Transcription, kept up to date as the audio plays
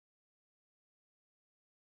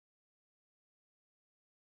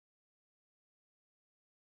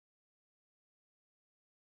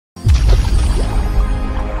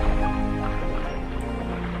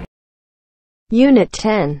Unit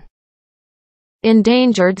 10.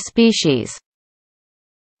 Endangered species.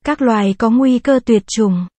 Các loài có nguy cơ tuyệt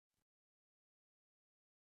chủng.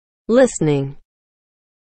 Listening.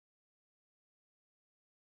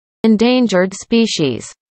 Endangered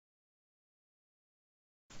species.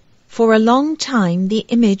 For a long time, the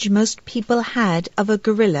image most people had of a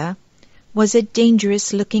gorilla was a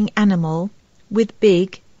dangerous-looking animal with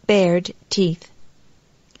big, bared teeth.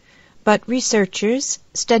 But researchers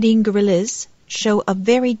studying gorillas show a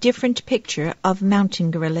very different picture of mountain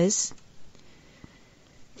gorillas.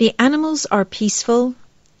 The animals are peaceful,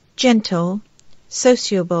 gentle,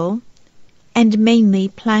 sociable, and mainly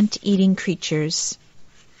plant-eating creatures.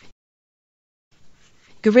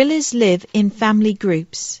 Gorillas live in family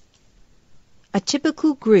groups. A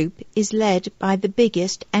typical group is led by the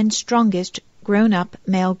biggest and strongest grown-up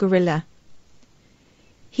male gorilla.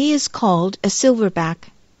 He is called a silverback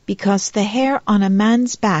because the hair on a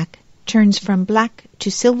man's back turns from black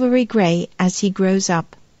to silvery gray as he grows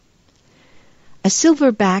up. A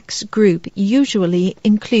silverback's group usually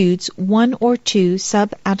includes 1 or 2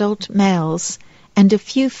 sub-adult males and a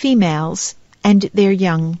few females and their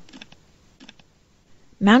young.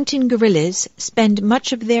 Mountain gorillas spend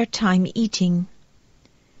much of their time eating.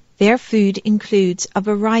 Their food includes a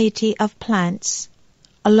variety of plants,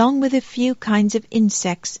 along with a few kinds of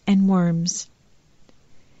insects and worms.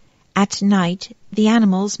 At night, the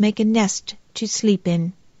animals make a nest to sleep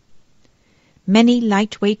in. Many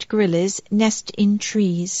lightweight gorillas nest in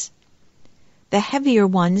trees. The heavier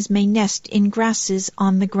ones may nest in grasses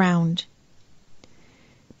on the ground.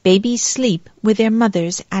 Babies sleep with their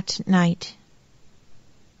mothers at night.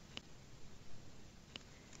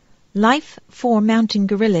 Life for mountain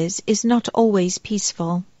gorillas is not always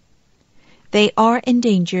peaceful. They are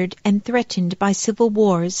endangered and threatened by civil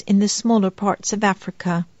wars in the smaller parts of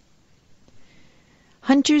Africa.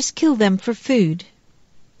 Hunters kill them for food.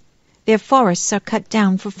 Their forests are cut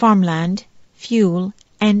down for farmland, fuel,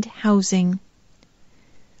 and housing.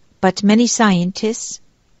 But many scientists,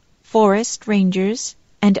 forest rangers,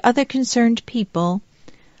 and other concerned people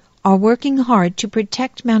are working hard to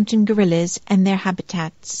protect mountain gorillas and their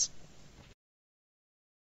habitats.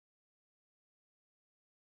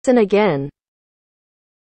 Listen again.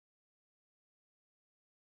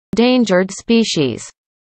 Endangered species.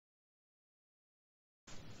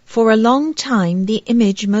 For a long time, the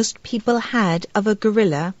image most people had of a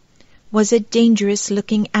gorilla was a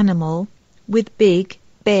dangerous-looking animal with big,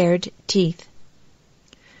 bared teeth.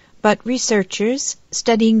 But researchers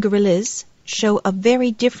studying gorillas show a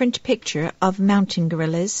very different picture of mountain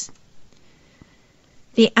gorillas.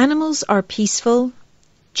 The animals are peaceful,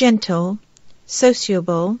 gentle,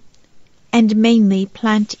 sociable, and mainly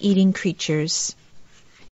plant-eating creatures.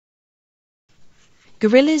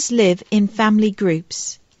 Gorillas live in family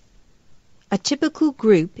groups. A typical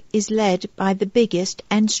group is led by the biggest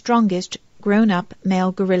and strongest grown-up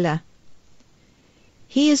male gorilla.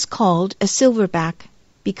 He is called a silverback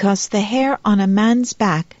because the hair on a man's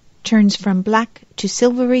back turns from black to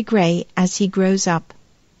silvery gray as he grows up.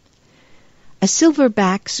 A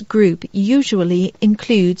silverback's group usually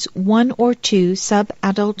includes 1 or 2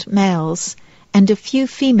 sub-adult males and a few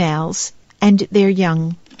females and their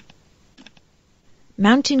young.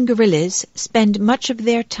 Mountain gorillas spend much of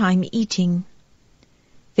their time eating.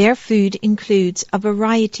 Their food includes a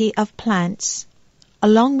variety of plants,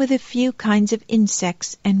 along with a few kinds of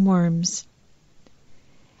insects and worms.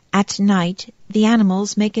 At night, the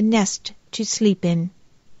animals make a nest to sleep in.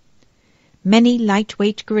 Many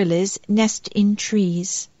lightweight gorillas nest in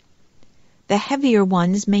trees. The heavier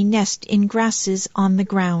ones may nest in grasses on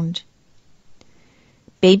the ground.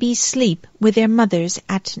 Babies sleep with their mothers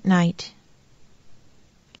at night.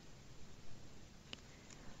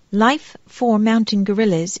 Life for mountain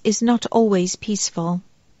gorillas is not always peaceful.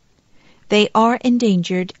 They are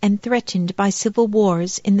endangered and threatened by civil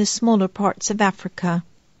wars in the smaller parts of Africa.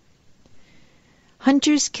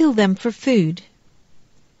 Hunters kill them for food.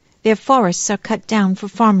 Their forests are cut down for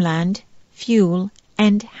farmland, fuel,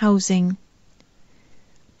 and housing.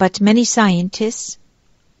 But many scientists,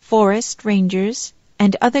 forest rangers,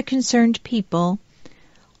 and other concerned people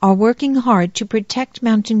are working hard to protect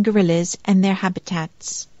mountain gorillas and their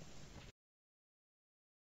habitats.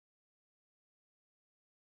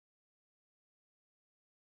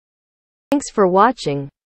 Thanks for watching.